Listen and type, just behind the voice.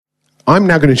I'm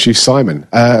now going to introduce Simon.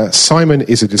 Simon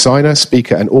is a designer,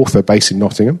 speaker and author based in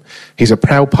Nottingham. He's a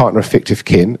proud partner of Fictive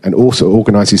Kin and also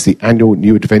organises the annual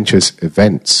New Adventures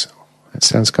events. That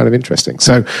sounds kind of interesting.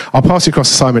 So I'll pass you across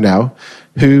to Simon now,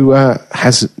 who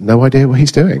has no idea what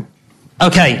he's doing.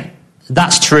 Okay,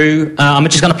 that's true. I'm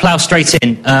just going to plough straight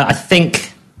in. I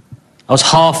think I was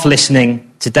half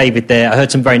listening to David there. I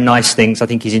heard some very nice things. I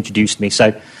think he's introduced me,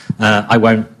 so I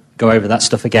won't go over that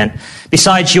stuff again.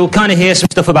 Besides, you'll kind of hear some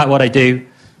stuff about what I do.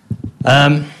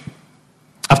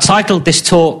 I've titled this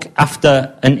talk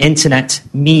after an internet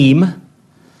meme.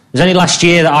 It was only last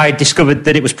year that I discovered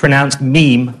that it was pronounced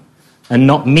meme and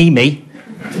not mimi.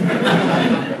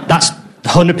 That's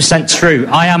 100% true.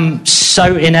 I am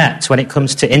so inept when it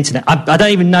comes to internet. I don't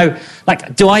even know,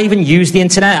 do I even use the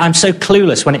internet? I'm so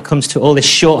clueless when it comes to all this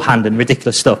shorthand and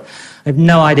ridiculous stuff. I have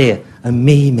no idea. A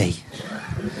meme.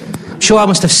 I'm sure I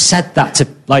must have said that to,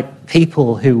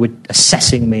 people who were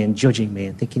assessing me and judging me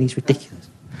and thinking he's ridiculous.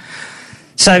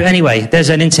 So anyway, there's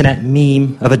an internet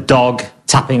meme of a dog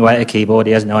tapping away at a keyboard.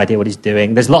 He has no idea what he's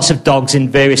doing. There's lots of dogs in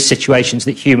various situations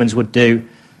that humans would do.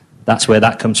 That's where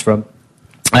that comes from.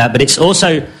 But it's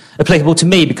also applicable to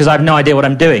me because I have no idea what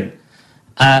I'm doing.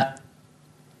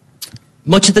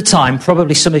 Much of the time,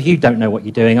 probably some of you don't know what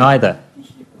you're doing either.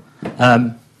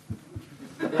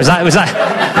 Was that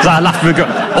a laugh from a girl?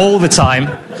 All the time?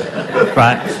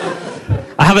 Right.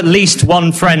 I have at least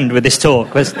one friend with this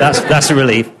talk. That's a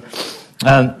relief.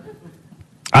 I'm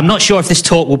not sure if this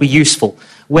talk will be useful.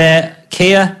 Where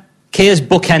Kia's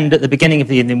bookend at the beginning of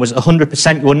the evening was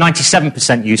 100% or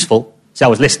 97% useful, so I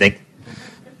was listening.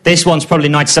 This one's probably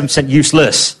 97%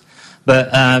 useless.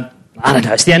 But, I don't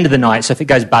know, it's the end of the night, so if it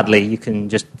goes badly, you can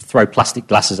just throw plastic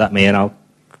glasses at me and I'll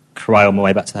cry on my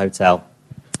way back to the hotel.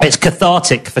 It's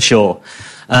cathartic, for sure.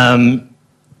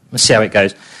 Let's see how it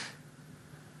goes.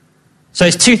 So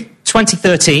it's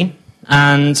 2013,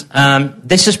 and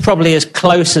this is probably as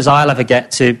close as I'll ever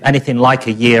get to anything like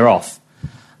a year off.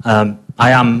 I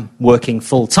am working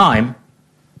full-time,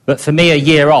 but for me, a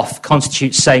year off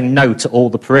constitutes saying no to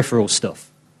all the peripheral stuff.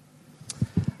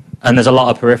 And there's a lot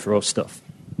of peripheral stuff.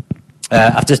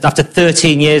 After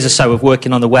 13 years or so of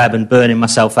working on the web and burning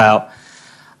myself out,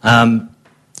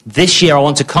 this year I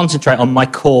want to concentrate on my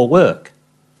core work,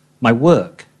 my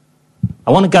work.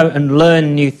 I want to go and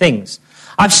learn new things.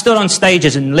 I've stood on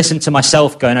stages and listened to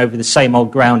myself going over the same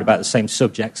old ground about the same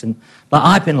subjects, but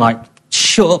I've been like,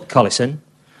 shut up, Collison.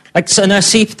 And I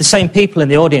see the same people in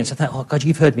the audience. I think, oh, God,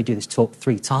 you've heard me do this talk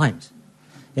 3 times.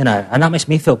 And that makes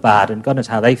me feel bad, and God knows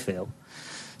how they feel.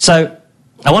 So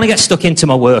I want to get stuck into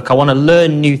my work. I want to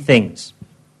learn new things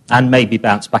and maybe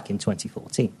bounce back in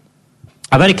 2014.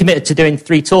 I've only committed to doing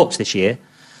 3 talks this year.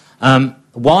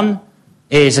 One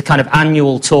is a kind of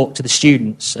annual talk to the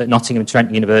students at Nottingham and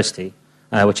Trent University,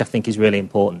 which I think is really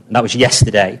important. And that was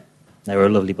yesterday. They were a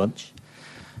lovely bunch.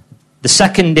 The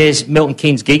second is Milton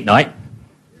Keynes Geek Night.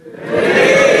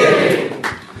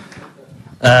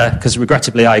 Because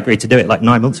regrettably I agreed to do it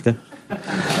 9 months ago.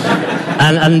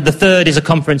 And the third is a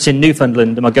conference in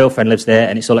Newfoundland, and my girlfriend lives there,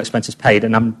 and it's all expenses paid,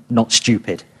 and I'm not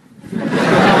stupid.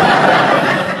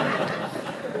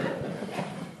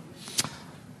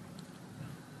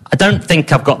 I don't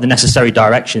think I've got the necessary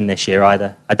direction this year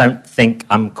either. I don't think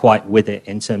I'm quite with it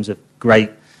in terms of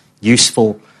great,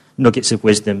 useful nuggets of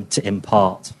wisdom to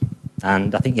impart.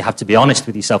 And I think you have to be honest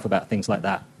with yourself about things like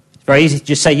that. It's very easy to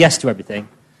just say yes to everything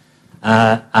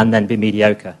and then be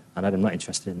mediocre, and I'm not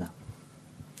interested in that.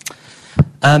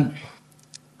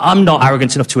 I'm not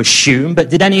arrogant enough to assume, but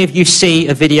did any of you see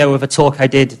a video of a talk I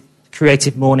did,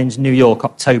 Creative Mornings, New York,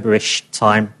 October-ish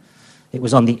time? It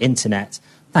was on the internet.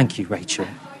 Thank you, Rachel.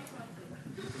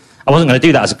 I wasn't going to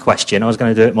do that as a question. I was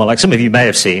going to do it more like some of you may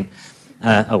have seen.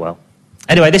 Oh, well.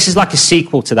 Anyway, this is like a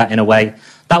sequel to that in a way.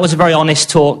 That was a very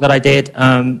honest talk that I did.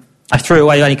 I threw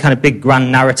away any kind of big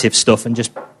grand narrative stuff and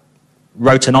just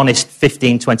wrote an honest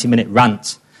 15, 20-minute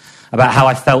rant about how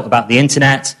I felt about the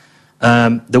internet,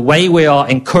 the way we are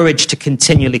encouraged to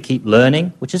continually keep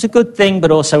learning, which is a good thing,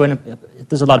 but also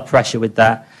there's a lot of pressure with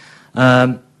that,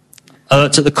 to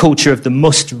the culture of the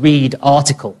must-read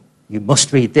article. You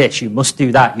must read this, you must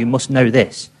do that, you must know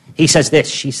this. He says this,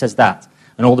 she says that,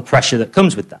 and all the pressure that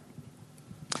comes with that.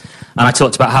 And I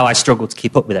talked about how I struggle to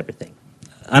keep up with everything.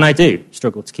 And I do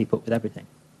struggle to keep up with everything.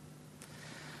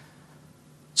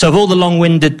 So of all the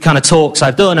long-winded kind of talks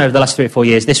I've done over the last 3 or 4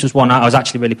 years, this was one I was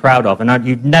actually really proud of. And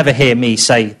you'd never hear me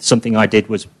say something I did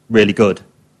was really good.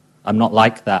 I'm not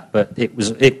like that, but it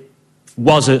was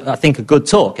I think, a good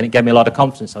talk, and it gave me a lot of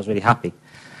confidence. I was really happy.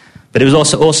 But it was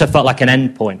also felt like an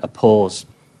end point, a pause.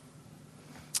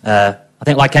 I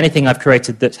think like anything I've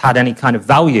created that's had any kind of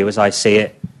value as I see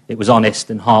it, It was honest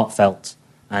and heartfelt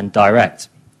and direct.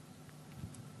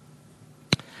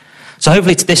 So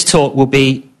hopefully this talk will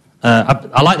be...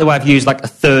 I like the way I've used like a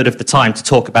third of the time to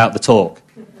talk about the talk.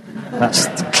 That's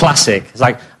classic. It's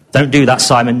like, don't do that,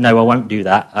 Simon. No, I won't do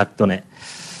that. I've done it.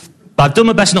 But I've done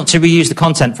my best not to reuse the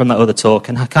content from that other talk,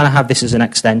 and I kind of have this as an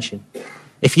extension.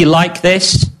 If you like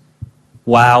this,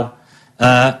 wow,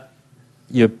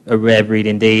 you're a rare breed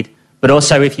indeed. But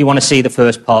also, if you want to see the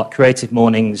first part, Creative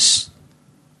Mornings,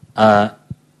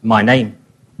 my name,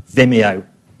 Vimeo,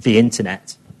 the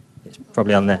internet. It's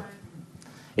probably on there.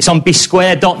 It's on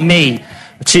besquare.me,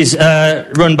 which is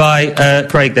run by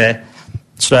Craig there,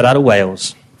 straight out of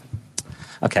Wales.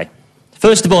 Okay,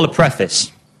 first of all, a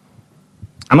preface.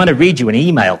 I'm going to read you an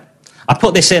email. I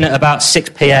put this in at about 6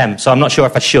 p.m., so I'm not sure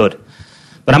if I should.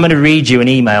 But I'm going to read you an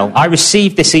email. I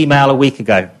received this email a week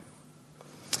ago.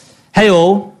 Hey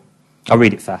all, I'll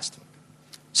read it fast.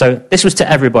 So this was to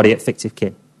everybody at Fictive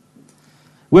Kin.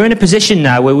 We're in a position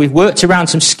now where we've worked around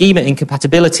some schema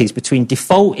incompatibilities between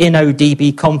default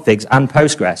InnoDB configs and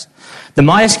Postgres. The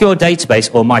MySQL database,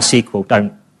 or MySQL,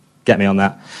 don't get me on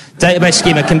that, database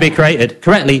schema can be created,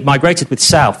 correctly migrated with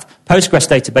South, Postgres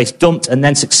database dumped, and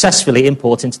then successfully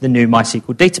imported into the new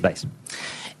MySQL database.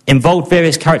 Involved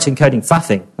various character encoding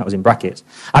faffing, that was in brackets.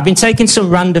 I've been taking some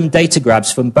random data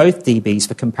grabs from both DBs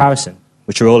for comparison,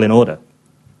 which are all in order.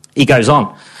 He goes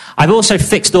on. I've also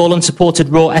fixed all unsupported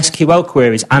raw SQL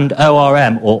queries and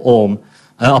ORM, or ORM,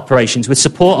 operations with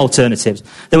support alternatives.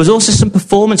 There was also some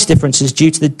performance differences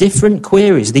due to the different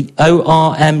queries the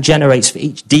ORM generates for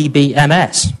each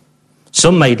DBMS.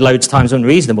 Some made load times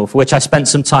unreasonable, for which I spent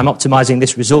some time optimizing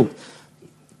this result.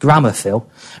 Grammar, Phil.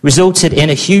 Resulted in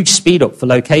a huge speed up for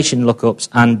location lookups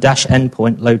and dash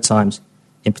endpoint load times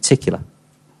in particular.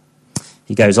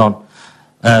 He goes on.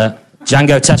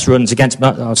 Django test runs against...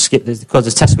 I'll skip this because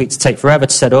the test suites take forever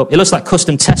to set up. It looks like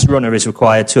custom test runner is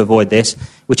required to avoid this,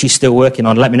 which he's still working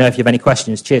on. Let me know if you have any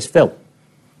questions. Cheers, Phil.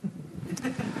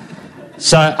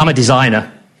 So I'm a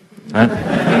designer.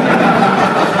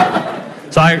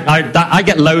 So I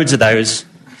get loads of those.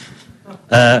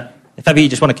 If ever you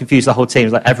just want to confuse the whole team,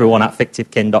 it's like everyone at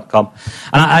fictivekin.com.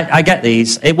 And I get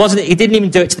these. He didn't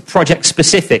even do it to the project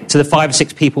specific, to the 5 or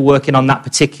 6 people working on that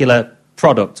particular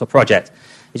product or project.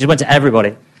 He just went to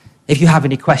everybody. If you have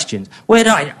any questions.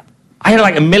 I had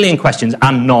like 1 million questions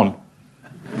and none.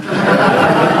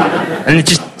 And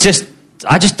it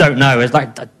I just don't know. It's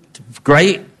like,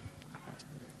 great.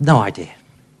 No idea.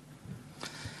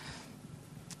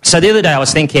 So the other day I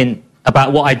was thinking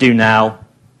about what I do now,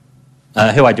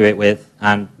 who I do it with,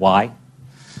 and why.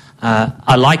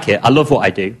 I like it. I love what I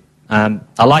do. I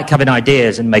like having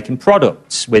ideas and making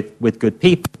products with good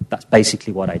people. That's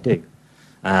basically what I do.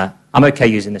 I'm okay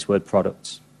using this word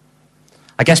products.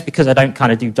 I guess because I don't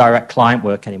kind of do direct client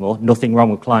work anymore, nothing wrong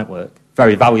with client work,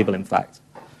 very valuable in fact,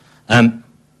 I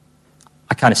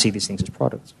kind of see these things as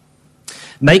products.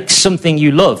 Make something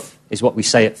you love is what we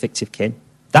say at Fictive Kin.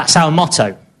 That's our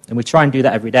motto, and we try and do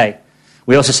that every day.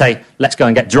 We also say, let's go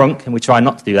and get drunk, and we try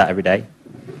not to do that every day.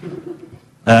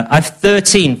 I have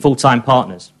 13 full-time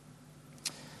partners.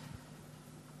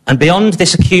 And beyond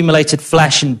this accumulated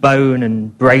flesh and bone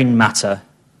and brain matter,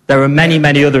 there are many,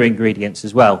 many other ingredients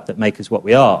as well that make us what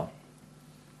we are.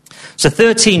 So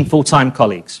 13 full-time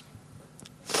colleagues.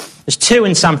 There's 2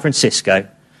 in San Francisco.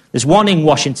 There's 1 in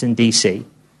Washington, D.C.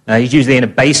 He's usually in a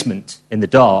basement in the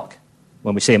dark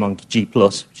when we see him on G+,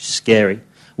 which is scary.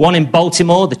 1 in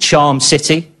Baltimore, the charm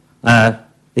city.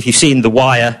 If you've seen The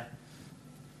Wire,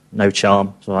 no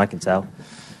charm, that's all I can tell.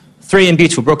 3 in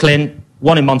beautiful Brooklyn,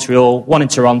 1 in Montreal, 1 in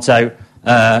Toronto,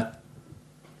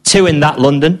 2 in that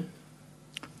London,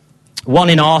 1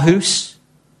 in Aarhus,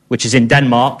 which is in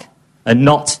Denmark, and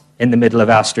not in the middle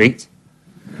of our street.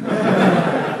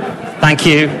 Thank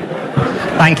you.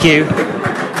 Thank you.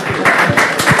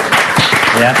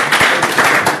 Yeah.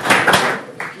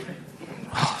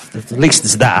 Oh, at least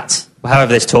there's that.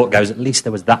 However this talk goes, at least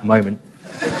there was that moment.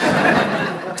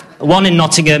 1 in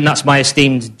Nottingham, that's my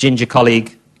esteemed ginger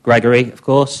colleague, Gregory, of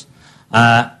course.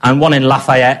 And 1 in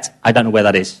Lafayette, I don't know where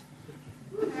that is.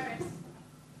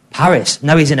 Paris?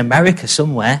 No, he's in America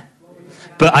somewhere.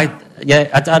 But I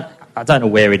don't know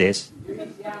where it is.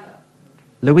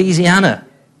 Louisiana.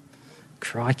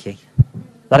 Crikey.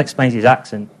 That explains his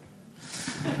accent.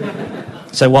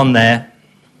 So 1 there.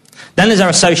 Then there's our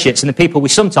associates and the people we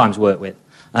sometimes work with.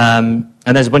 And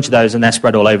there's a bunch of those, and they're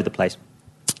spread all over the place.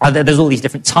 There's all these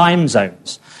different time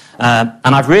zones.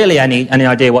 And I've really any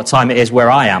idea what time it is where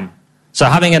I am. So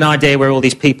having an idea where all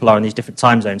these people are in these different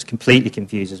time zones completely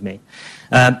confuses me.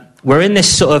 We're in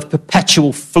this sort of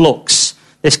perpetual flux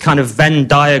this kind of Venn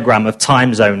diagram of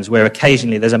time zones where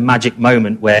occasionally there's a magic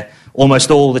moment where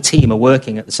almost all the team are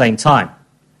working at the same time.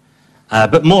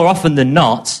 But more often than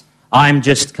not, I'm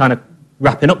just kind of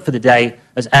wrapping up for the day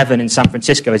as Evan in San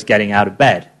Francisco is getting out of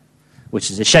bed, which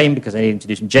is a shame because I need him to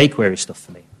do some jQuery stuff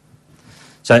for me.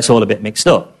 So it's all a bit mixed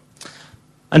up.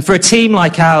 And for a team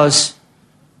like ours,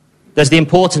 there's the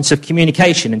importance of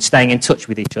communication and staying in touch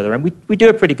with each other, and we do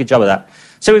a pretty good job of that.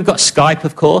 So we've got Skype,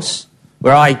 of course,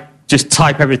 where I just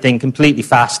type everything completely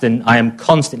fast, and I am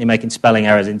constantly making spelling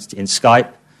errors in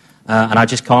Skype, and I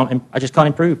just can't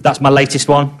improve. That's my latest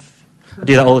one. I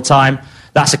do that all the time.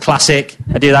 That's a classic.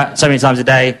 I do that so many times a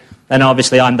day. And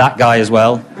obviously I'm that guy as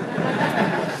well.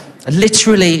 I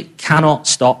literally cannot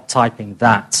stop typing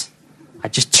that. I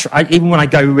just try, even when I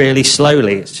go really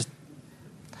slowly, it's just...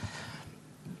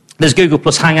 There's Google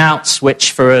Plus Hangouts,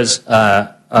 which for us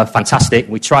are fantastic.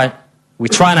 We try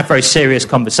and have very serious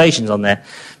conversations on there,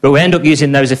 but we end up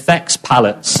using those effects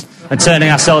palettes and turning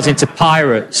ourselves into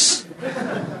pirates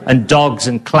and dogs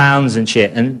and clowns and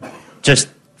shit, and just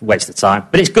waste of time.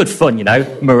 But it's good fun, you know.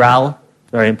 Morale,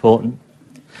 very important.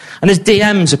 And there's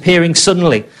DMs appearing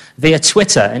suddenly via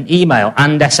Twitter and email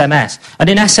and SMS. And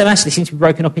in SMS, they seem to be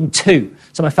broken up in two.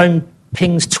 So my phone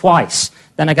pings twice.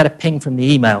 Then I get a ping from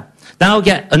the email. Then I'll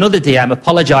get another DM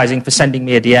apologising for sending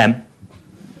me a DM.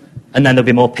 And then there'll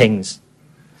be more pings.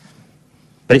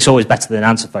 But it's always better than an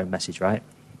answer phone message, right?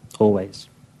 Always.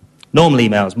 Normal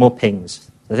emails, more pings.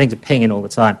 The things are pinging all the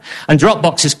time. And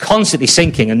Dropbox is constantly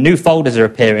syncing, and new folders are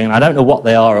appearing, and I don't know what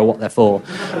they are or what they're for.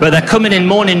 But they're coming in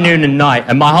morning, noon, and night,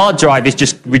 and my hard drive is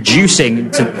just reducing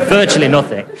to virtually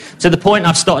nothing, to the point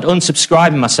I've started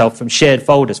unsubscribing myself from shared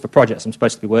folders for projects I'm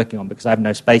supposed to be working on because I have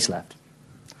no space left.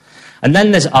 And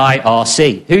then there's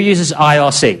IRC. Who uses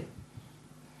IRC?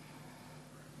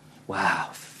 Wow,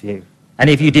 few.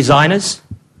 Any of you designers?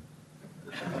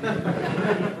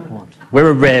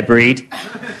 We're a rare breed.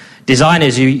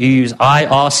 Designers who use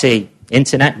IRC,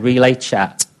 Internet Relay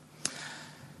Chat.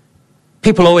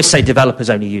 People always say developers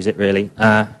only use it, really.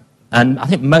 And I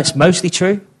think mostly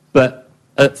true. But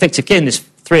at Fictive Kin, there's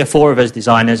 3 or 4 of us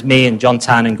designers, me and John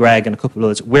Tan and Greg and a couple of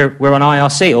others. We're on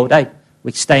IRC all day.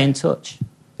 We stay in touch.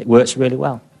 It works really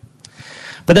well.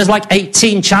 But there's like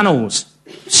 18 channels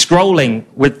scrolling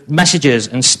with messages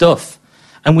and stuff.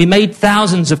 And we made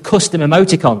thousands of custom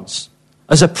emoticons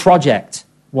as a project.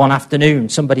 One afternoon,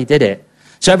 somebody did it.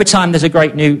 So every time there's a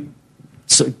great new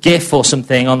sort of GIF or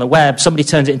something on the web, somebody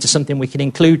turns it into something we can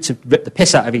include to rip the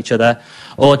piss out of each other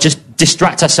or just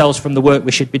distract ourselves from the work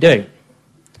we should be doing.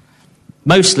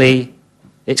 Mostly,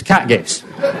 it's cat GIFs.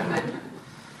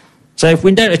 So if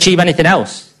we don't achieve anything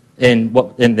else in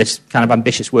this kind of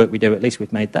ambitious work we do, at least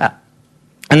we've made that.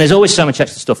 And there's always so much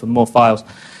extra stuff and more files.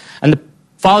 And the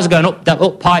files are going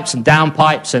up pipes and down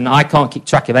pipes, and I can't keep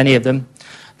track of any of them.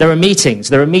 There are meetings.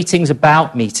 There are meetings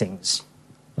about meetings.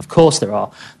 Of course there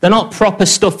are. They're not proper,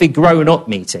 stuffy, grown-up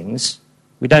meetings.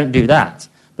 We don't do that.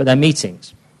 But they're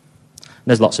meetings. And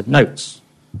there's lots of notes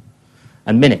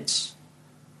and minutes.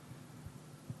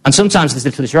 And sometimes there's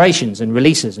little iterations and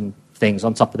releases and things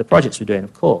on top of the projects we're doing,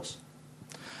 of course.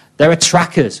 There are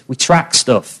trackers. We track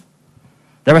stuff.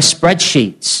 There are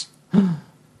spreadsheets.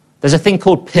 There's a thing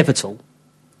called Pivotal.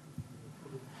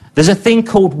 There's a thing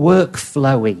called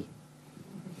Workflowy.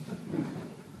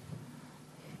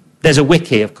 There's a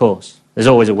wiki, of course. There's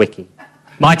always a wiki.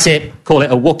 My tip, call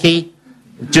it a Wookie.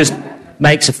 It just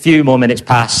makes a few more minutes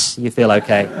pass. You feel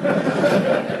okay.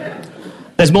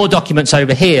 There's more documents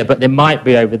over here, but there might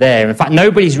be over there. In fact,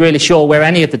 nobody's really sure where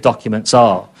any of the documents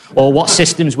are or what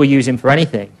systems we're using for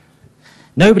anything.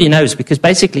 Nobody knows because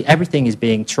basically everything is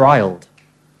being trialed.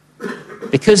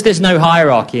 Because there's no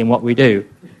hierarchy in what we do,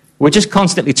 we're just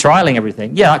constantly trialing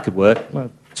everything. Yeah, that could work.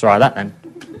 Well, try that then.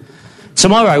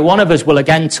 Tomorrow, one of us will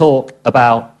again talk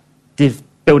about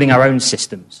building our own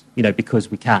systems,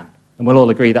 because we can. And we'll all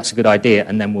agree that's a good idea,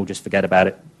 and then we'll just forget about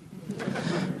it.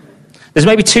 There's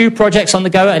maybe 2 projects on the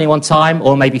go at any one time,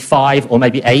 or maybe 5, or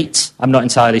maybe 8. I'm not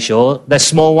entirely sure. There's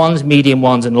small ones, medium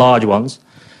ones, and large ones.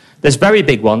 There's very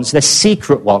big ones. There's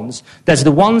secret ones. There's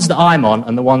the ones that I'm on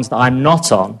and the ones that I'm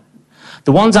not on.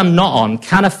 The ones I'm not on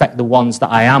can affect the ones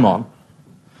that I am on.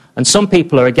 And some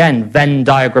people are, again, Venn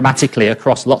diagrammatically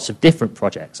across lots of different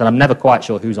projects, and I'm never quite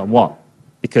sure who's on what,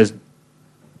 because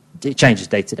it changes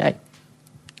day to day.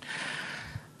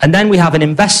 And then we have an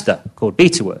investor called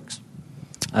BetaWorks,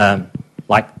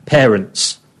 like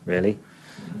parents, really.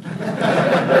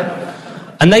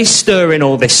 And they stir in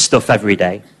all this stuff every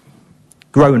day,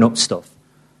 grown-up stuff.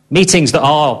 Meetings that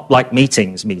are like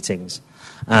meetings.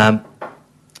 And,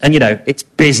 it's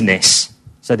business,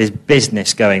 so there's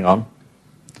business going on.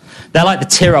 They're like the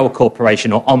Tyrrell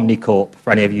Corporation or Omnicorp,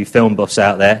 for any of you film buffs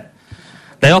out there.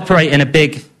 They operate in a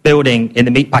big building in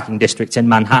the meatpacking district in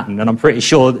Manhattan, and I'm pretty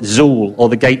sure that Zool or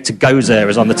the gate to Gozer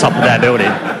is on the top of their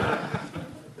building.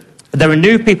 There are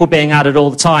new people being added all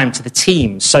the time to the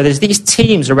teams. So there's these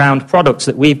teams around products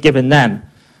that we've given them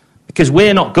because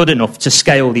we're not good enough to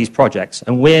scale these projects,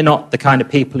 and we're not the kind of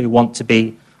people who want to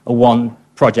be a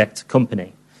one-project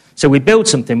company. So we build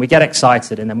something, we get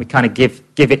excited, and then we kind of give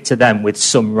it to them with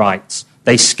some rights.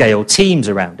 They scale teams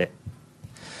around it.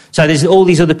 So there's all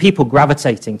these other people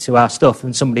gravitating to our stuff,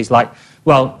 and somebody's like,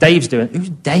 well, Dave's doing it. Who's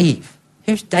Dave?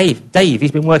 Who's Dave? Dave,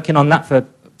 he's been working on that for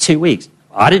 2 weeks.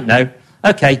 I didn't know.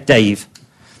 Okay, Dave.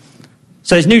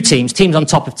 So there's new teams, teams on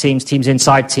top of teams, teams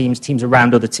inside teams, teams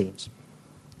around other teams.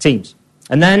 Teams.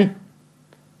 And then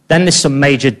there's some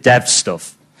major dev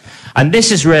stuff. And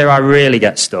this is where I really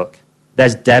get stuck.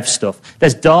 There's dev stuff.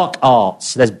 There's dark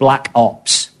arts. There's black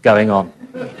ops going on.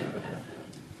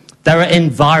 There are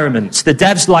environments. The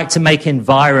devs like to make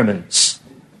environments.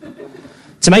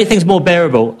 To make things more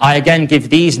bearable, I again give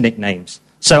these nicknames.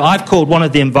 So I've called one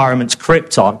of the environments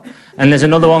Krypton, and there's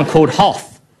another one called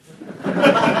Hoth.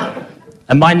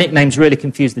 And my nicknames really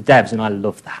confuse the devs, and I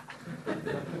love that.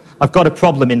 I've got a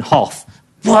problem in Hoth.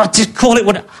 Well, just call it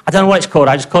what... I don't know what it's called,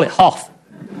 I just call it Hoth.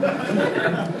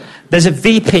 There's a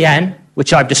VPN,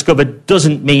 which I've discovered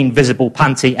doesn't mean visible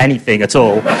panty anything at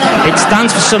all. It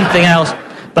stands for something else,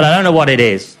 but I don't know what it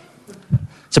is.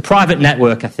 It's a private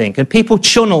network, I think, and people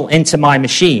channel into my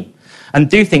machine and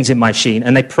do things in my machine,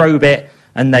 and they probe it,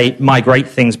 and they migrate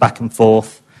things back and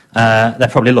forth. They're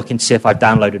probably looking to see if I've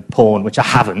downloaded porn, which I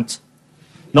haven't.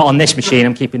 Not on this machine,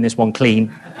 I'm keeping this one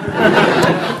clean.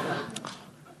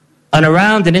 And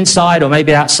around and inside, or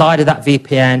maybe outside of that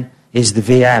VPN, is the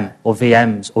VM, or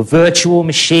VMs, or virtual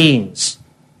machines.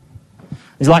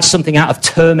 It's like something out of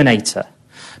Terminator,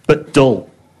 but dull.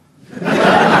 And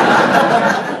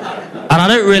I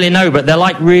don't really know, but they're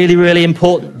like really, really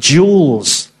important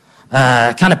jewels,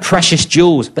 kind of precious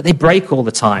jewels, but they break all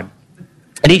the time.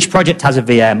 And each project has a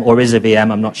VM, or is a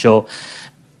VM, I'm not sure.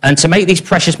 And to make these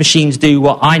precious machines do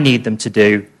what I need them to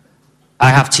do, I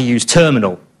have to use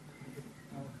terminal.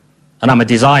 And I'm a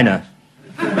designer.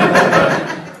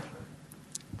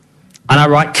 And I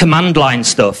write command line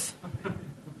stuff. I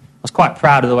was quite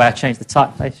proud of the way I changed the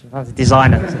typeface. I was a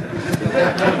designer.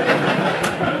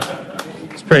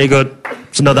 It's pretty good.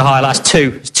 It's another highlight.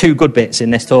 It's two good bits in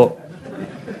this talk.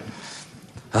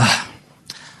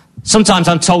 Sometimes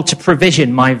I'm told to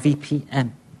provision my my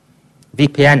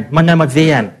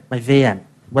VM,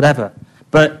 whatever.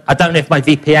 But I don't know if my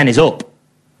VPN is up.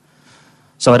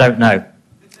 So I don't know.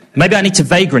 Maybe I need to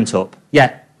vagrant up.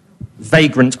 Yeah,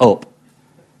 vagrant up.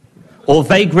 Or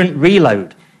vagrant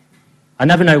reload. I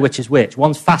never know which is which.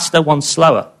 One's faster, one's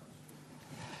slower.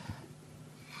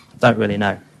 Don't really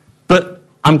know. But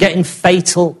I'm getting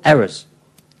fatal errors.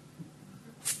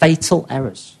 Fatal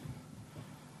errors.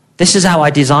 This is how I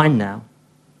design now.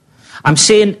 I'm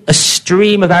seeing a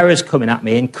stream of errors coming at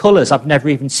me in colours I've never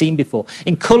even seen before.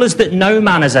 In colours that no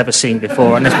man has ever seen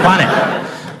before on this planet.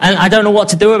 And I don't know what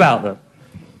to do about them.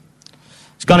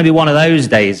 It's going to be one of those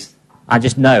days. I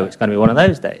just know it's going to be one of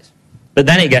those days. But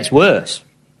then it gets worse.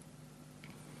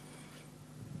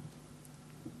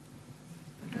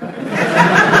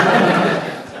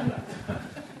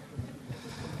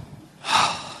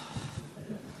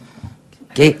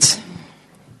 Git.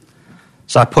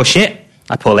 So I push it,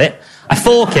 I pull it, I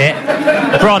fork it,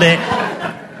 prod it,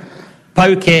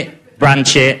 poke it,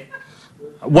 branch it,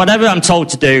 whatever I'm told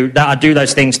to do, that I do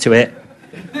those things to it.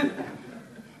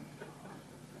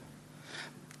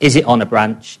 Is it on a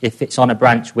branch? If it's on a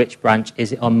branch, which branch?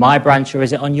 Is it on my branch or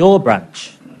is it on your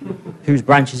branch? Whose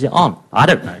branch is it on? I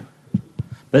don't know.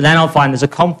 But then I'll find there's a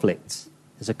conflict.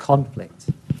 There's a conflict.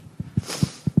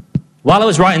 While I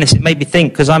was writing this, it made me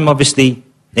think, because I'm obviously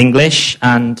English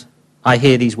and I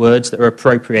hear these words that are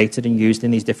appropriated and used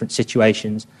in these different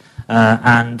situations.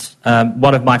 And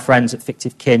one of my friends at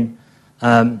Fictive Kin,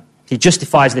 he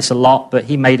justifies this a lot, but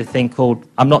he made a thing called,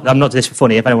 I'm not doing this for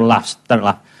funny, if anyone laughs, don't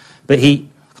laugh. But I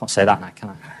can't say that now, can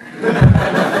I?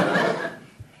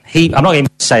 I'm not even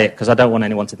going to say it because I don't want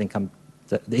anyone to think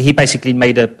he basically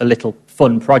made a little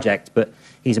fun project, but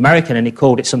he's American and he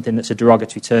called it something that's a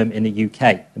derogatory term in the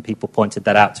UK, and people pointed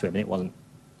that out to him and it wasn't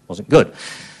good.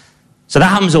 So that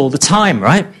happens all the time,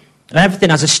 right? And everything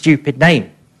has a stupid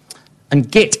name. And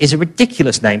Git is a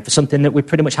ridiculous name for something that we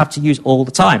pretty much have to use all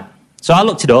the time. So I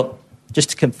looked it up just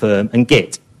to confirm, and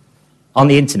Git on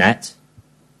the internet,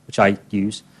 which I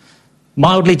use,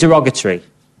 mildly derogatory,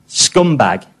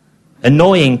 scumbag,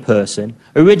 annoying person,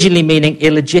 originally meaning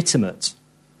illegitimate,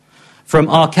 from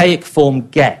archaic form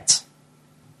get.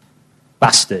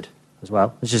 bastard as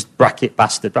well. It's just bracket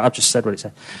bastard, but I've just said what it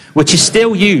said. Which is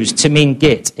still used to mean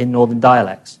git in northern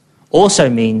dialects. Also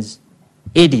means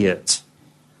idiot,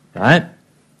 right?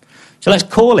 So let's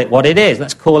call it what it is.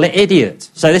 Let's call it idiot.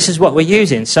 So this is what we're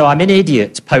using. So I'm an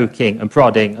idiot poking and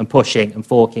prodding and pushing and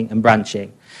forking and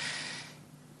branching.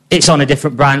 It's on a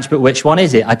different branch, but which one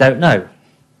is it? I don't know.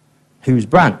 Whose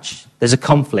branch? There's a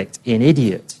conflict in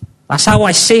idiot. That's how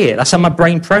I see it. That's how my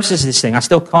brain processes this thing. I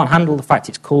still can't handle the fact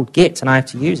it's called git and I have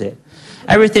to use it.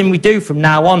 Everything we do from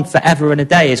now on, forever and a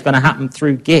day, is going to happen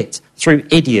through git, through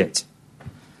idiot.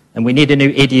 And we need a new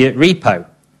idiot repo.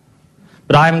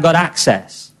 But I haven't got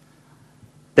access.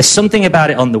 There's something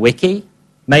about it on the wiki.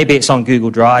 Maybe it's on Google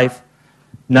Drive.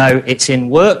 No, it's in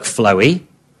Workflowy.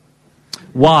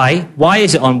 Why? Why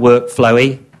is it on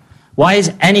Workflowy? Why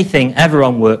is anything ever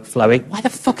on Workflowy? Why the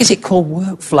fuck is it called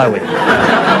Workflowy?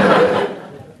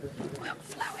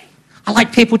 Workflowy. I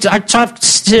like people I try to have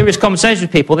serious conversations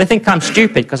with people. They think I'm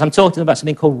stupid because I'm talking about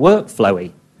something called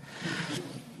Workflowy.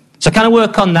 So can I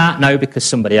work on that? No, because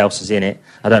somebody else is in it.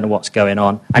 I don't know what's going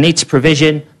on. I need to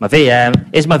provision my VM.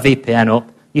 Is my VPN up?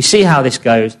 You see how this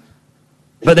goes.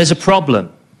 But there's a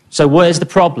problem. So where's the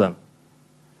problem?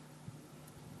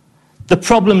 The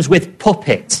problem's with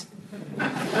Puppet.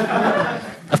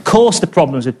 Of course the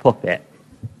problem's with Puppet.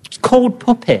 It's called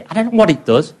Puppet. I don't know what it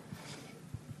does.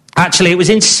 Actually, it was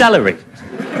in Celery.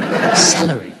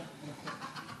 Celery.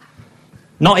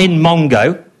 Not in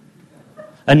Mongo.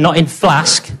 And not in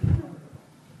Flask. It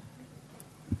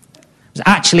was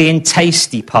actually in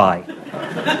Tasty Pie.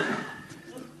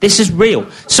 This is real.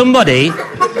 Somebody,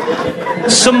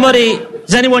 has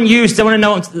anyone used, I want to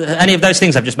know any of those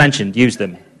things I've just mentioned, used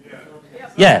them?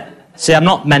 Yeah. See, I'm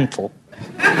not mental.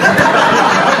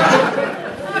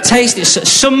 Tasty,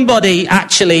 somebody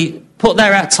actually put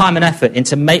their time and effort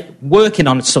into working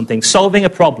on something, solving a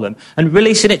problem, and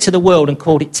releasing it to the world and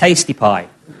called it Tasty Pie.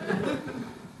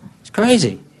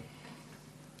 Crazy.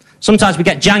 Sometimes we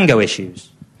get Django issues.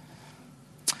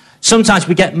 Sometimes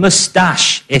we get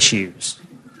mustache issues.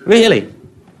 Really?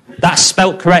 That's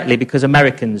spelt correctly because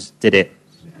Americans did it.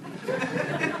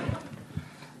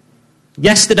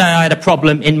 Yesterday I had a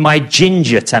problem in my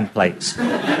ginger templates.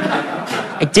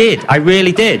 I did. I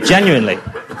really did. Genuinely.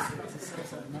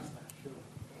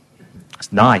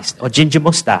 That's nice. Or ginger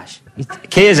mustache.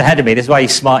 Kia's ahead of me. This is why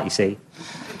he's smart, you see.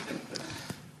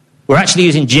 We're actually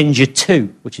using Ginger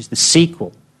 2, which is the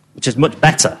sequel, which is much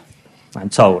better, I'm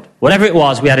told. Whatever it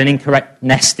was, we had an incorrect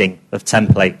nesting of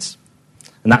templates,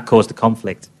 and that caused a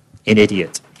conflict in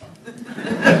idiot.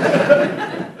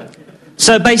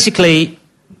 So basically,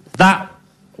 that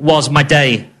was my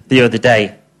day the other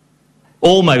day.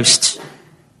 Almost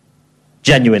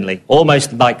genuinely,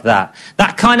 almost like that.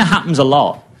 That kind of happens a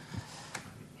lot.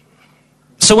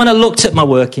 So when I looked at my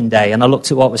working day and I looked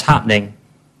at what was happening,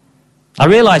 I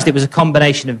realized it was a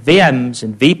combination of VMs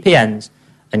and VPNs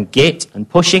and Git and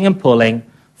pushing and pulling,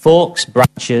 forks,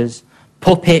 branches,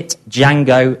 Puppet,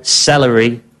 Django,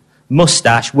 Celery,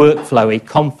 Mustache, Workflowy,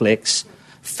 conflicts,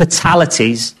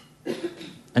 fatalities,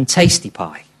 and Tasty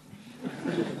Pie.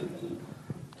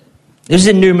 This is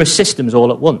in numerous systems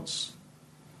all at once.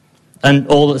 And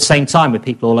all at the same time with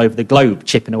people all over the globe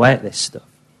chipping away at this stuff.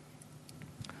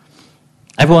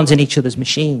 Everyone's in each other's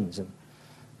machines and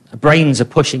brains are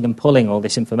pushing and pulling all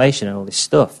this information and all this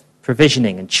stuff,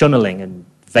 provisioning and chunneling and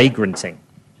vagranting.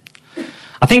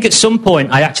 I think at some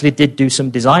point I actually did do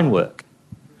some design work.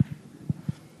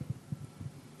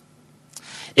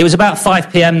 It was about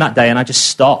 5 p.m. that day and I just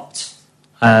stopped.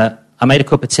 I made a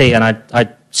cup of tea and I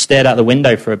stared out the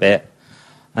window for a bit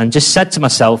and just said to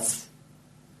myself,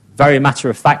 very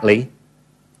matter-of-factly,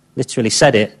 literally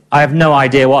said it, I have no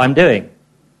idea what I'm doing.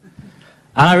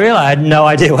 And I realized I had no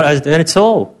idea what I was doing at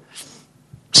all.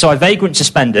 So I vagrant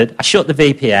suspended, I shut the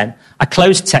VPN, I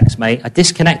closed TextMate, I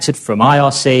disconnected from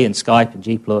IRC and Skype and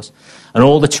G+, and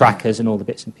all the trackers and all the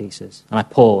bits and pieces. And I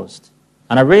paused.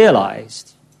 And I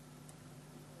realized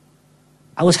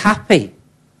I was happy.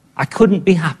 I couldn't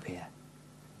be happier.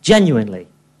 Genuinely.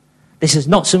 This is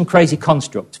not some crazy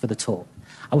construct for the talk.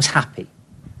 I was happy.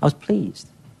 I was pleased.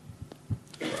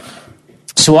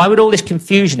 So why would all this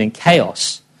confusion and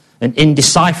chaos and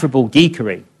indecipherable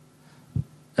geekery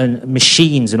and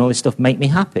machines and all this stuff make me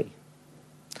happy?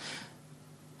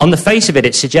 On the face of it,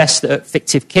 it suggests that at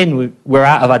Fictive Kin, we're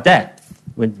out of our depth.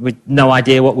 We've no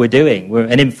idea what we're doing. We're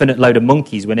an infinite load of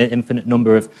monkeys. We're an infinite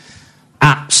number of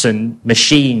apps and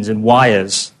machines and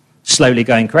wires slowly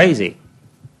going crazy.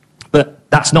 But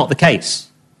that's not the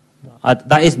case.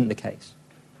 That isn't the case.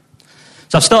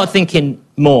 So I've started thinking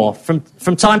more. From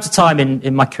time to time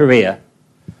in my career,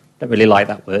 I don't really like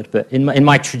that word, but in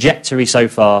my trajectory so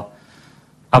far,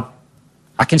 I've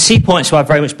I can see points where I've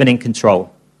very much been in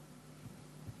control.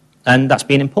 And that's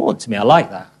been important to me. I like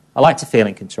that. I like to feel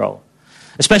in control.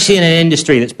 Especially in an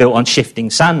industry that's built on shifting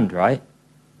sand, right?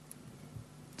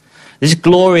 This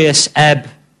glorious ebb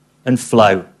and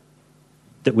flow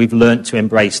that we've learnt to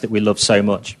embrace, that we love so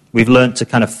much. We've learnt to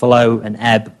kind of flow and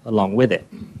ebb along with it.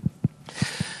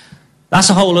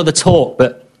 That's a whole other talk,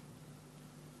 but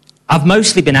I've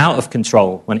mostly been out of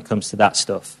control when it comes to that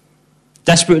stuff.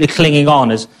 Desperately clinging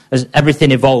on as everything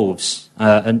evolves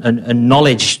and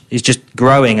knowledge is just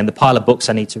growing and the pile of books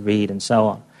I need to read and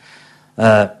so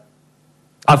on.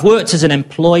 I've worked as an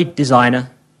employed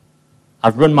designer.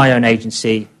 I've run my own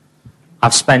agency.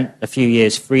 I've spent a few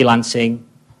years freelancing.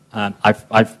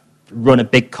 I've run a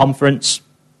big conference.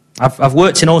 I've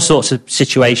worked in all sorts of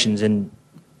situations and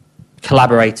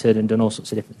collaborated and done all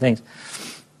sorts of different things.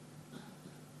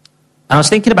 And I was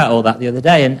thinking about all that the other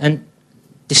day, and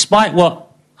despite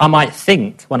what I might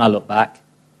think when I look back,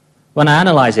 when I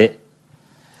analyse it,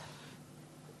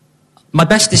 my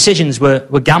best decisions were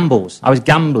gambles. I was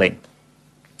gambling.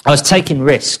 I was taking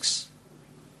risks.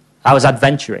 I was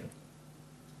adventuring.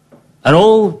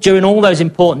 And during all those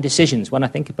important decisions, when I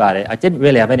think about it, I didn't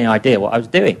really have any idea what I was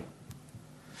doing.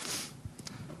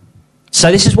 So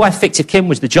this is why Fictive Kin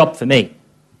was the job for me.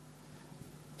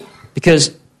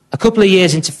 Because a couple of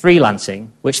years into freelancing,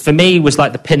 which for me was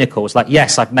like the pinnacle, was like,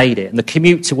 yes, I've made it. And the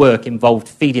commute to work involved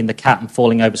feeding the cat and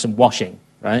falling over some washing,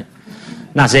 right?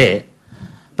 And that's it.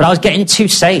 But I was getting too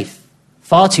safe,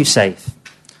 far too safe.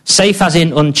 Safe as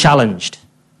in unchallenged,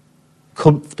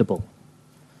 comfortable,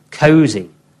 cosy.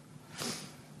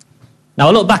 Now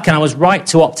I look back and I was right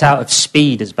to opt out of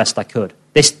speed as best I could.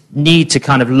 This need to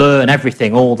kind of learn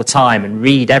everything all the time and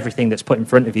read everything that's put in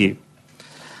front of you.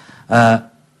 And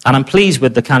I'm pleased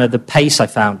with the pace I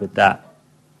found with that.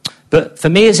 But for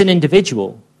me as an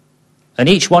individual, and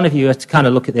each one of you have to kind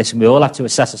of look at this, and we all have to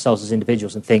assess ourselves as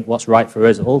individuals and think what's right for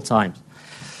us at all times.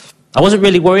 I wasn't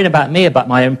really worrying about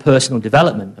my own personal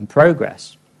development and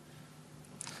progress.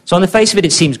 So on the face of it,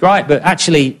 it seems great, but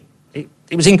actually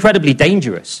it was incredibly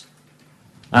dangerous.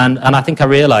 And I think I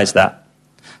realised that.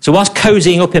 So whilst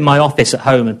cozying up in my office at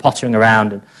home and pottering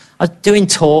around, and I was doing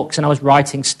talks and I was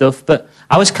writing stuff, but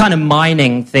I was kind of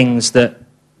mining things that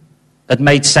had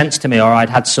made sense to me or I'd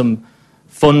had some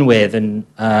fun with and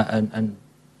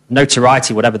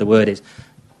notoriety, whatever the word is,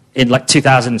 in like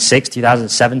 2006,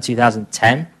 2007,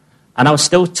 2010. And I was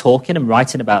still talking and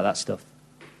writing about that stuff.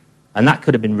 And that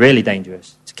could have been really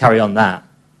dangerous to carry on that.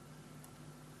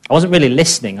 I wasn't really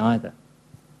listening either.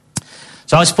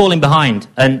 So I was falling behind,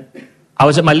 and I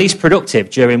was at my least productive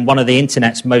during one of the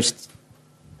internet's most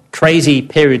crazy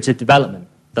periods of development,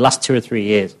 the last 2 or 3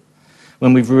 years,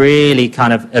 when we've really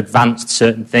kind of advanced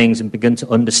certain things and begun to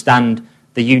understand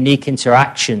the unique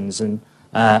interactions and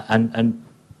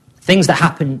things that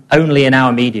happen only in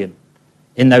our medium,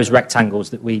 in those rectangles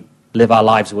that we live our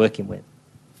lives working with.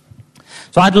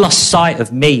 So I'd lost sight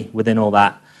of me within all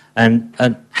that and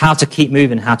how to keep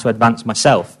moving, how to advance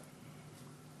myself.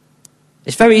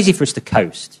 It's very easy for us to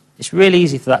coast. It's really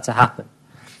easy for that to happen.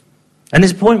 And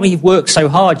there's a point where you've worked so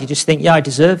hard, you just think, yeah, I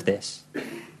deserve this.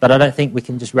 But I don't think we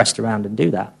can just rest around and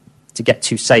do that, to get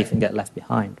too safe and get left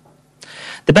behind.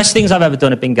 The best things I've ever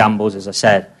done have been gambles, as I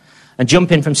said, and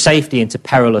jumping from safety into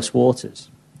perilous waters.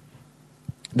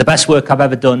 The best work I've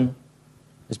ever done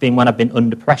has been when I've been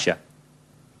under pressure,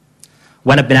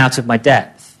 when I've been out of my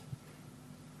depth,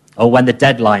 or when the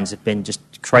deadlines have been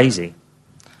just crazy.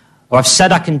 Or I've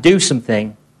said I can do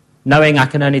something, knowing I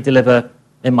can only deliver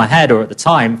in my head, or at the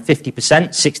time, 50%,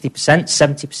 60%,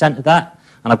 70% of that,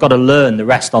 and I've got to learn the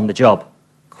rest on the job,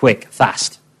 quick,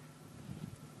 fast.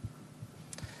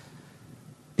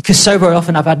 Because so very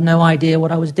often I've had no idea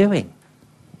what I was doing.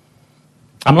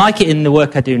 I'm like it in the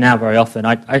work I do now very often.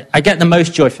 I get the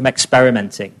most joy from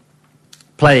experimenting,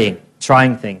 playing,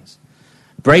 trying things,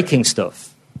 breaking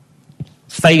stuff,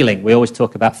 failing. We always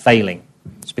talk about failing.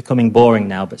 It's becoming boring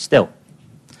now, but still.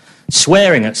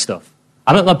 Swearing at stuff.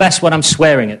 I'm at my best when I'm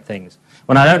swearing at things,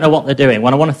 when I don't know what they're doing,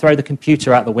 when I want to throw the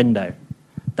computer out the window.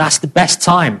 That's the best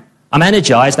time. I'm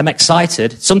energized, I'm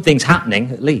excited, something's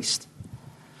happening at least.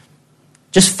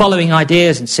 Just following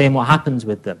ideas and seeing what happens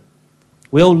with them.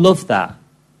 We all love that.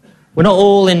 We're not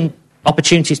all in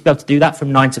opportunities to be able to do that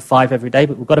from 9 to 5 every day,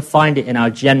 but we've got to find it in our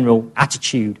general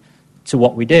attitude to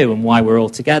what we do and why we're all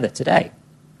together today.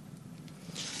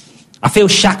 I feel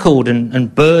shackled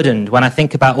and burdened when I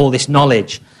think about all this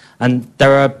knowledge. And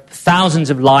there are thousands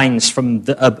of lines from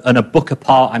a book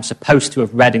apart I'm supposed to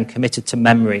have read and committed to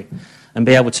memory and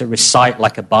be able to recite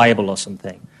like a Bible or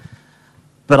something.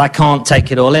 But I can't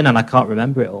take it all in and I can't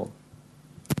remember it all.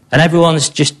 And everyone's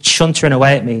just chuntering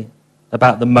away at me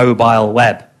about the mobile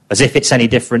web, as if it's any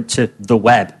different to the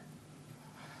web.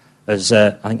 As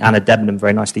I think Anna Debnam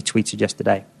very nicely tweeted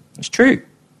yesterday. It's true.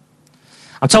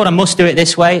 I'm told I must do it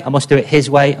this way, I must do it his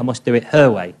way, I must do it her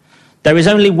way. There is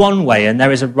only one way and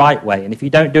there is a right way, and if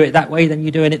you don't do it that way, then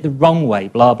you're doing it the wrong way,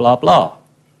 blah, blah, blah.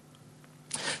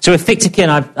 So with Victor Kin,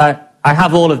 I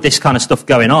have all of this kind of stuff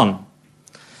going on.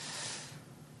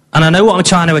 And I know what I'm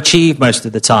trying to achieve most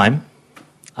of the time,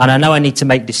 and I know I need to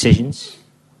make decisions.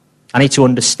 I need to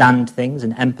understand things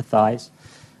and empathise.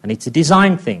 I need to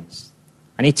design things.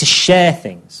 I need to share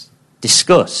things,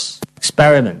 discuss,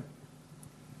 experiment.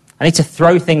 I need to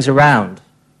throw things around,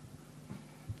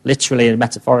 literally and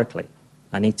metaphorically.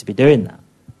 I need to be doing that.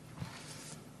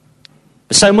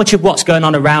 But so much of what's going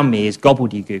on around me is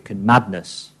gobbledygook and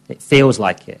madness. It feels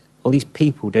like it. All these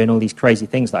people doing all these crazy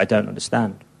things that I don't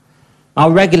understand.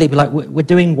 I'll regularly be like, we're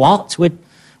doing what? We're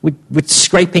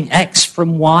scraping X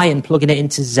from Y and plugging it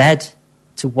into Z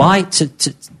to Y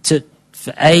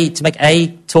for A, to make A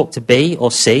talk to B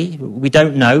or C. We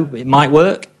don't know. It might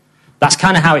work. That's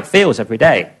kind of how it feels every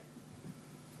day.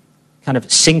 Kind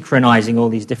of synchronizing all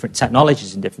these different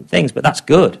technologies and different things, but that's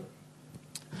good.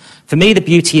 For me, the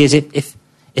beauty is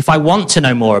if I want to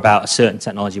know more about a certain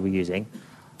technology we're using,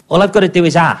 all I've got to do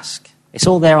is ask. It's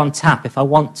all there on tap if I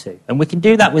want to. And we can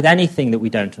do that with anything that we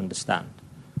don't understand,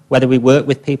 whether we work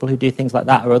with people who do things like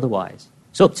that or otherwise.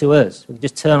 It's up to us. We can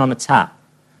just turn on a tap.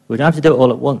 We don't have to do it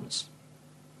all at once.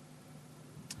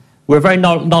 We're a very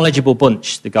knowledgeable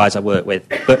bunch, the guys I work with,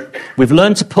 but we've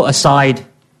learned to put aside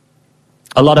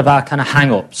a lot of our kind of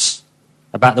hang-ups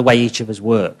about the way each of us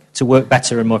work, to work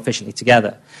better and more efficiently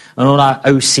together, and all our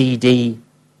OCD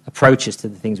approaches to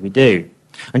the things we do,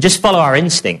 and just follow our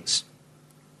instincts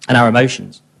and our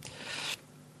emotions.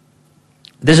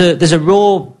 There's a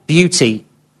raw beauty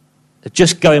of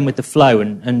just going with the flow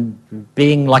and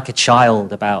being like a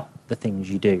child about the things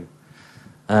you do,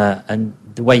 and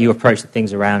the way you approach the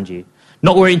things around you.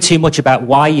 Not worrying too much about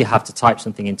why you have to type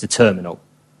something into terminal.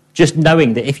 Just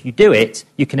knowing that if you do it,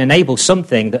 you can enable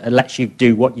something that lets you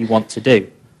do what you want to do.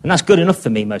 And that's good enough for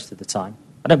me most of the time.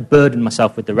 I don't burden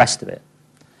myself with the rest of it.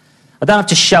 I don't have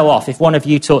to show off. If one of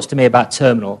you talks to me about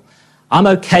terminal, I'm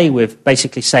okay with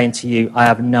basically saying to you, I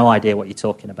have no idea what you're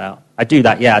talking about. I do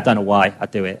that, yeah, I don't know why I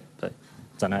do it, but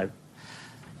I don't know.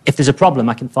 If there's a problem,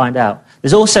 I can find out.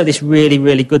 There's also this really,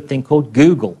 really good thing called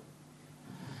Google.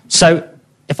 So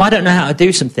if I don't know how to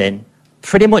do something,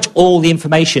 pretty much all the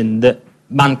information that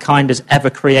mankind has ever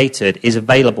created is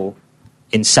available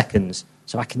in seconds,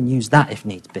 so I can use that if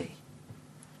need be.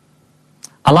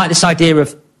 I like this idea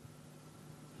of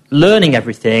learning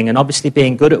everything and obviously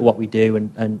being good at what we do,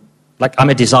 and like I'm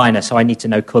a designer, so I need to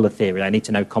know colour theory, I need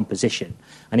to know composition,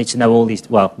 I need to know all these,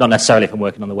 well, not necessarily if I'm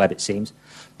working on the web, it seems,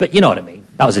 but you know what I mean,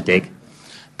 that was a dig.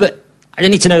 But I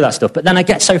need to know that stuff, but then I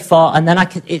get so far, and then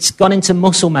it's gone into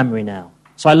muscle memory now,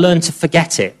 so I learn to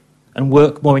forget it and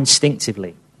work more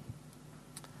instinctively.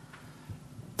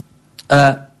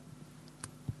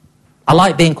 I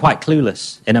like being quite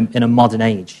clueless in a modern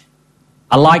age.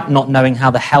 I like not knowing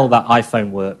how the hell that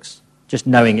iPhone works, just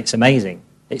knowing it's amazing.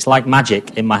 It's like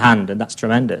magic in my hand, and that's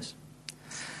tremendous.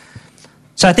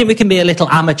 So I think we can be a little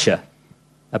amateur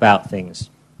about things.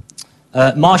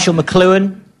 Marshall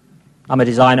McLuhan, I'm a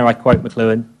designer, I quote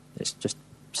McLuhan, it's just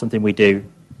something we do.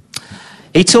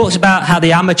 He talks about how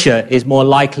the amateur is more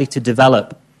likely to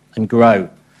develop and grow.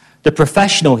 The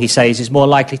professional, he says, is more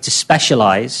likely to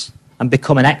specialise and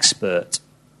become an expert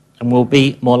and will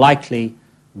be more likely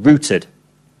rooted,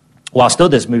 whilst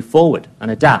others move forward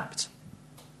and adapt.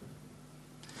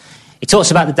 He talks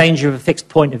about the danger of a fixed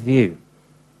point of view.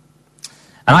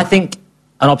 And I think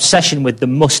an obsession with the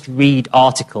must-read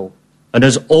article and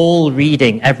us all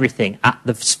reading everything at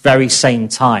the very same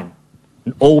time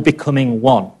and all becoming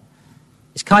one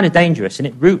is kind of dangerous, and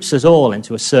it roots us all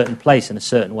into a certain place and a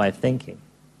certain way of thinking.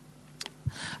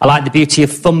 I like the beauty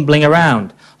of fumbling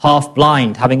around,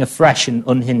 half-blind, having a fresh and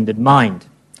unhindered mind.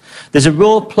 There's a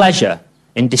raw pleasure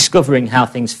in discovering how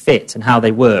things fit and how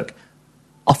they work,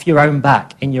 off your own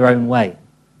back, in your own way.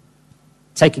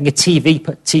 Taking a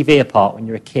TV apart when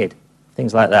you're a kid,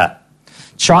 things like that.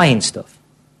 Trying stuff.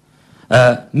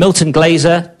 Milton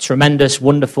Glaser, tremendous,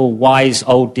 wonderful, wise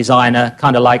old designer,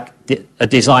 kind of like a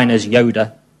designer's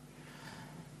Yoda.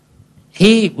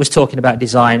 He was talking about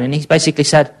design, and he basically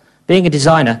said, being a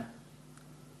designer,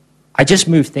 I just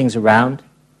move things around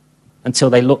until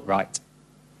they look right.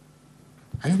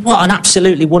 And what an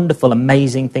absolutely wonderful,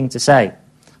 amazing thing to say.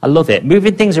 I love it.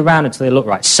 Moving things around until they look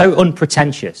right. So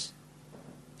unpretentious.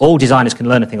 All designers can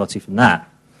learn a thing or two from that.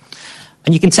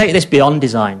 And you can take this beyond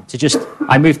design to just,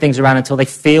 I move things around until they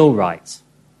feel right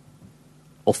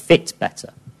or fit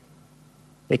better.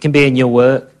 It can be in your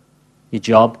work, your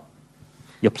job,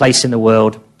 your place in the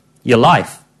world, your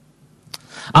life.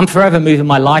 I'm forever moving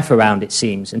my life around, it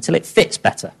seems, until it fits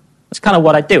better. That's kind of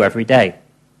what I do every day.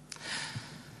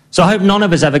 So I hope none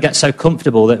of us ever get so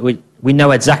comfortable that we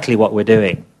know exactly what we're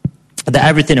doing, that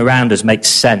everything around us makes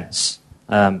sense,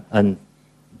 and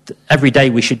every day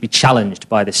we should be challenged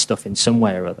by this stuff in some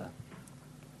way or other.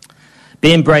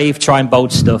 Being brave, trying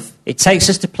bold stuff, it takes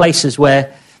us to places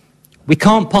where we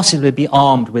can't possibly be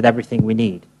armed with everything we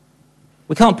need.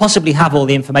 We can't possibly have all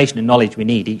the information and knowledge we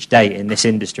need each day in this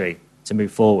industry to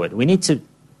move forward. We're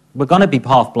going to be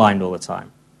half blind all the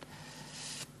time.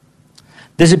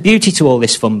 There's a beauty to all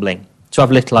this fumbling, to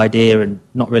have little idea and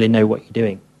not really know what you're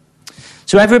doing.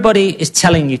 So everybody is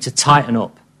telling you to tighten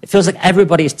up. It feels like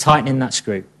everybody is tightening that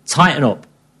screw. Tighten up.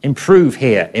 Improve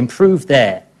here. Improve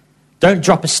there. Don't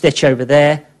drop a stitch over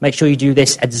there. Make sure you do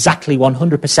this exactly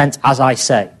 100% as I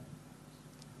say.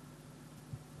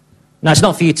 Now, it's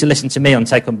not for you to listen to me and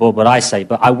take on board what I say,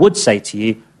 but I would say to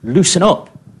you, loosen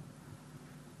up.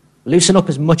 Loosen up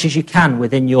as much as you can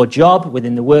within your job,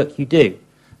 within the work you do,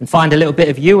 and find a little bit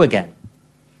of you again.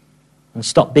 And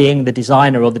stop being the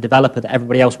designer or the developer that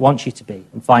everybody else wants you to be,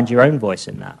 and find your own voice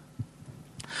in that.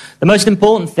 The most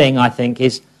important thing, I think,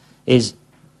 is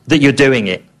that you're doing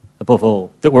it, above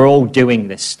all, that we're all doing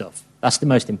this stuff. That's the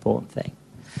most important thing.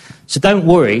 So don't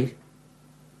worry.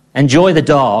 Enjoy the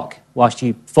dark whilst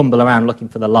you fumble around looking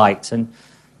for the light. And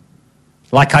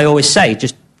like I always say,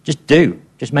 just do.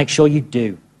 Just make sure you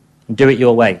do. And do it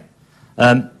your way.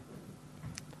 Hope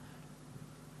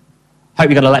you're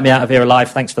going to let me out of here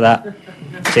alive. Thanks for that.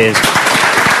 Cheers.